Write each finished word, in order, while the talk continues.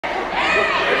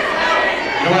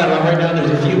You know what I love right now? There's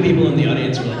a few people in the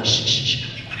audience who are like, shh, shh, shh,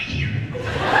 we want to hear.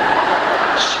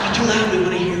 Shh, not too loud, we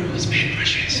want to hear who his man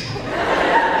crush is.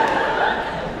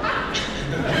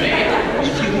 There's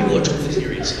a few people who are totally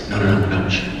serious. No,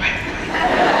 shh, quiet.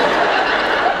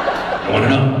 I want to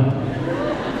know. I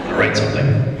want to write something.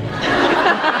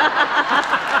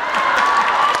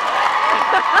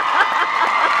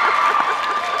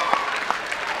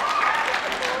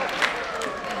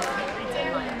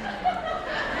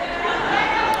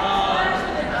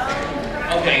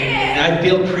 Okay, I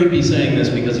feel creepy saying this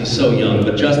because he's so young,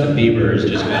 but Justin Bieber is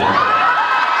just got.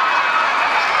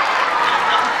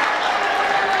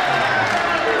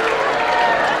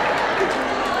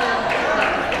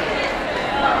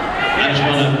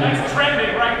 That's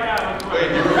trending right now. Wait,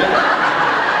 you remember?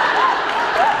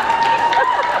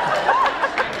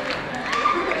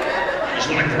 I just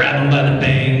want to grab him by the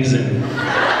bangs and. I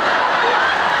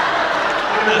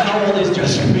don't know, how old is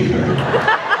Justin Bieber?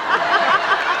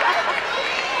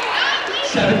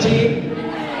 17?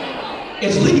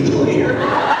 It's legal here.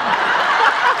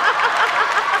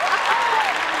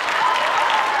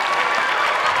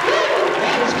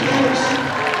 That was close.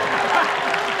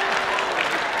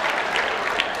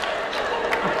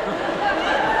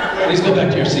 Please go back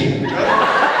to your seat.